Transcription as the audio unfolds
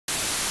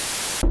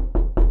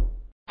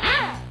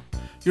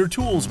Your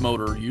tool's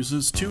motor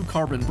uses two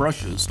carbon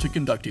brushes to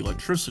conduct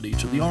electricity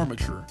to the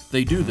armature.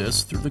 They do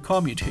this through the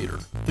commutator.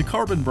 The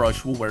carbon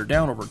brush will wear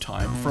down over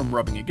time from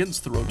rubbing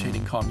against the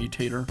rotating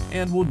commutator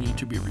and will need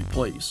to be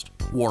replaced.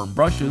 Warm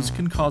brushes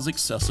can cause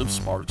excessive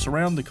sparks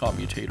around the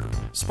commutator.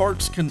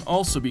 Sparks can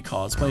also be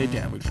caused by a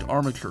damaged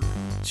armature,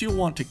 so you'll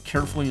want to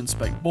carefully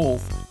inspect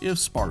both if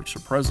sparks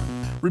are present.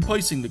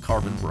 Replacing the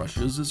carbon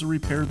brushes is a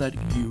repair that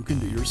you can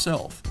do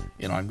yourself,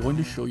 and I'm going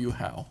to show you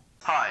how.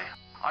 Hi,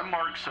 I'm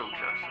Mark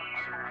Socha.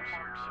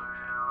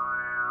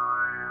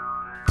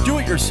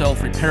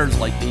 Do-it-yourself repairs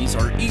like these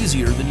are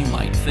easier than you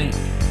might think.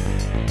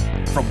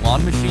 From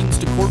lawn machines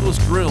to cordless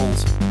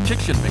drills,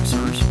 kitchen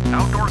mixers,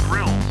 Outdoor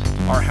grills.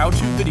 our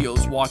how-to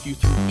videos walk you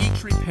through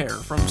each repair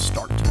from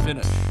start to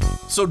finish.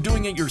 So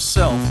doing it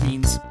yourself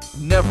means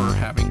never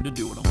having to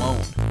do it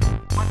alone.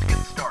 Let's get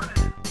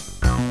started.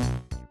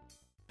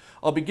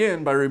 I'll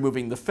begin by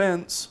removing the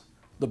fence,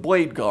 the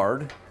blade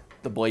guard,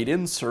 the blade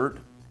insert,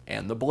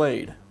 and the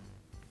blade.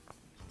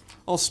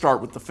 I'll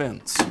start with the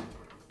fence.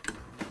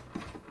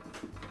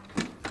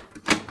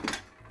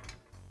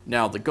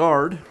 Now the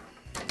guard.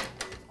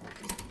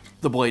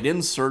 The blade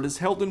insert is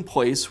held in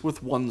place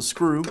with one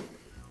screw.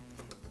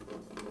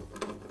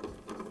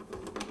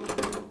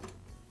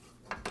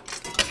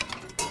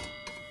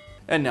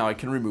 And now I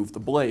can remove the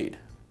blade.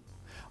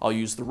 I'll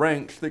use the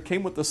wrench that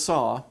came with the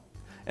saw,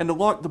 and to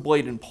lock the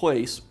blade in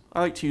place,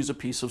 I like to use a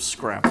piece of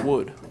scrap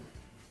wood.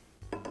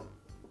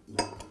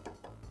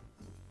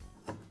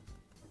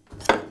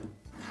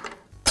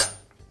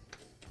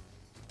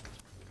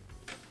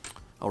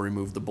 I'll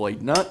remove the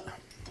blade nut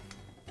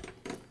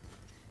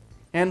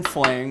and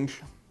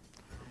flange,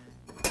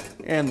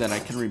 and then I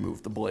can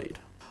remove the blade.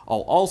 I'll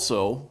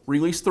also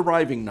release the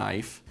riving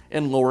knife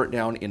and lower it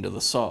down into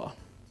the saw.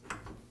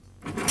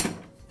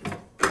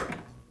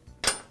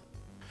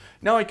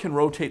 Now I can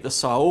rotate the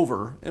saw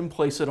over and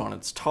place it on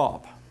its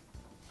top.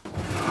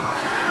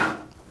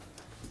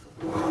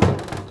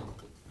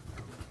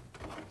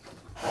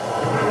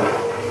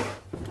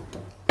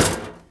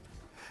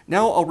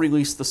 Now I'll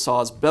release the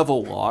saw's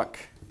bevel lock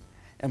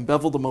and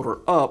bevel the motor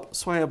up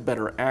so I have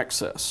better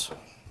access.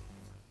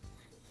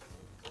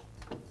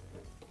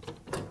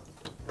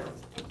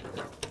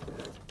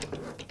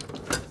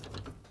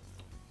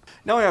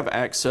 Now I have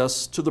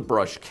access to the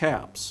brush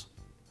caps.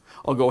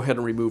 I'll go ahead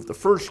and remove the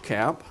first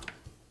cap.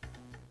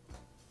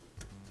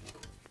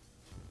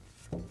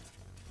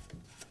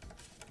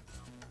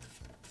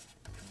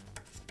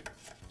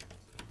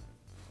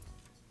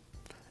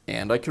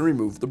 And I can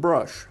remove the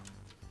brush.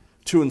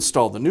 To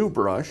install the new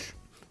brush,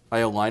 I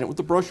align it with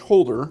the brush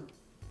holder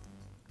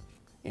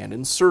and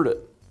insert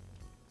it.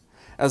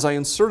 As I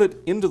insert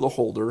it into the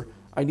holder,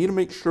 I need to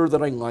make sure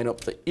that I line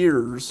up the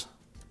ears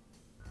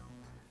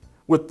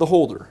with the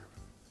holder.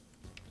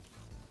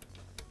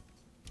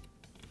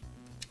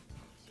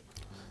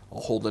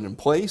 I'll hold it in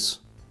place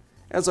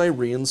as I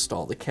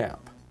reinstall the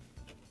cap.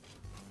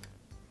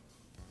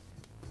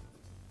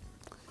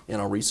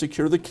 And I'll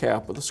resecure the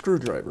cap with a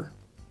screwdriver.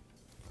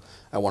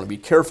 I want to be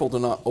careful to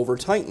not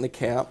over-tighten the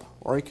cap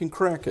or I can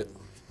crack it.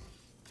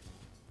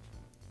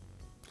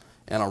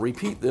 And I'll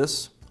repeat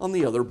this on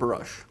the other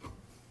brush.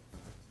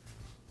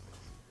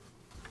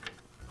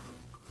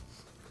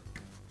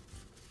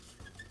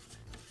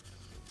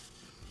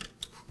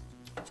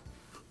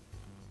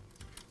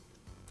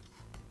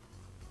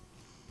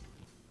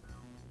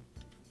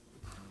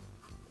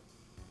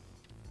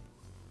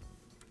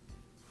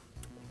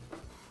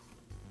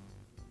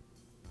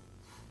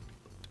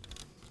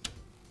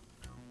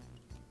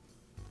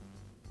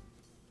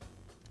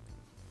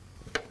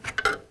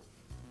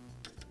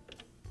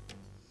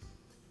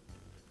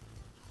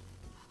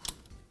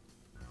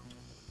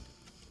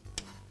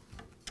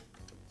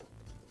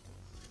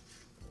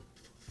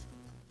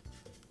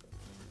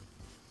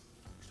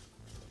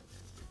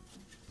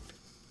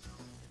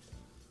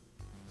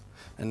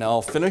 And now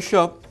I'll finish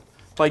up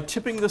by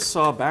tipping the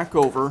saw back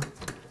over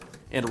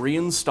and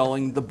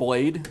reinstalling the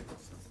blade,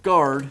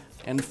 guard,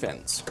 and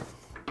fence.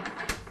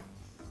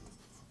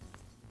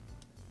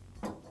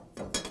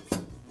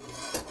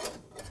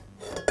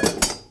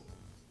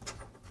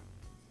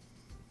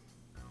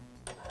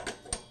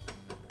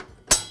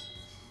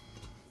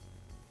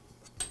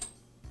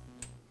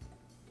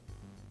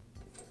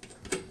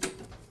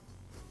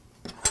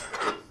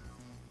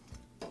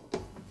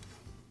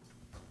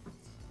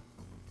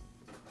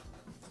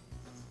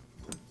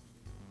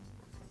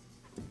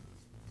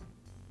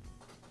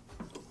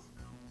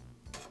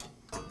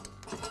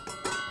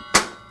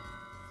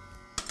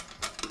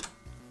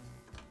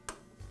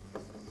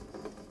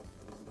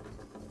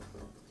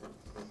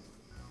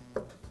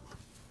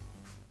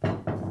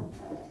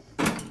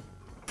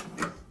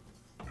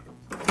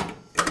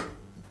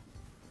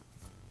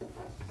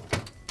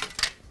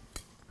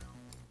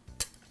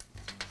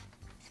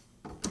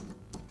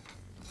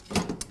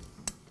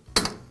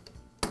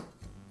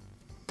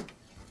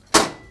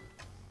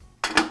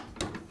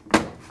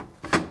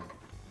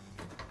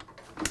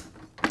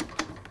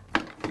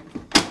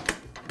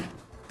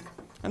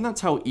 And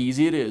that's how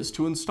easy it is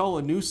to install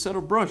a new set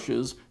of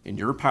brushes in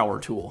your power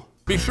tool.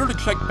 Be sure to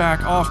check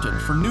back often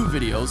for new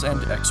videos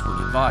and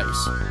expert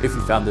advice. If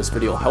you found this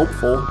video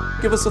helpful,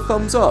 give us a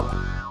thumbs up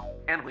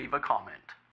And leave a comment.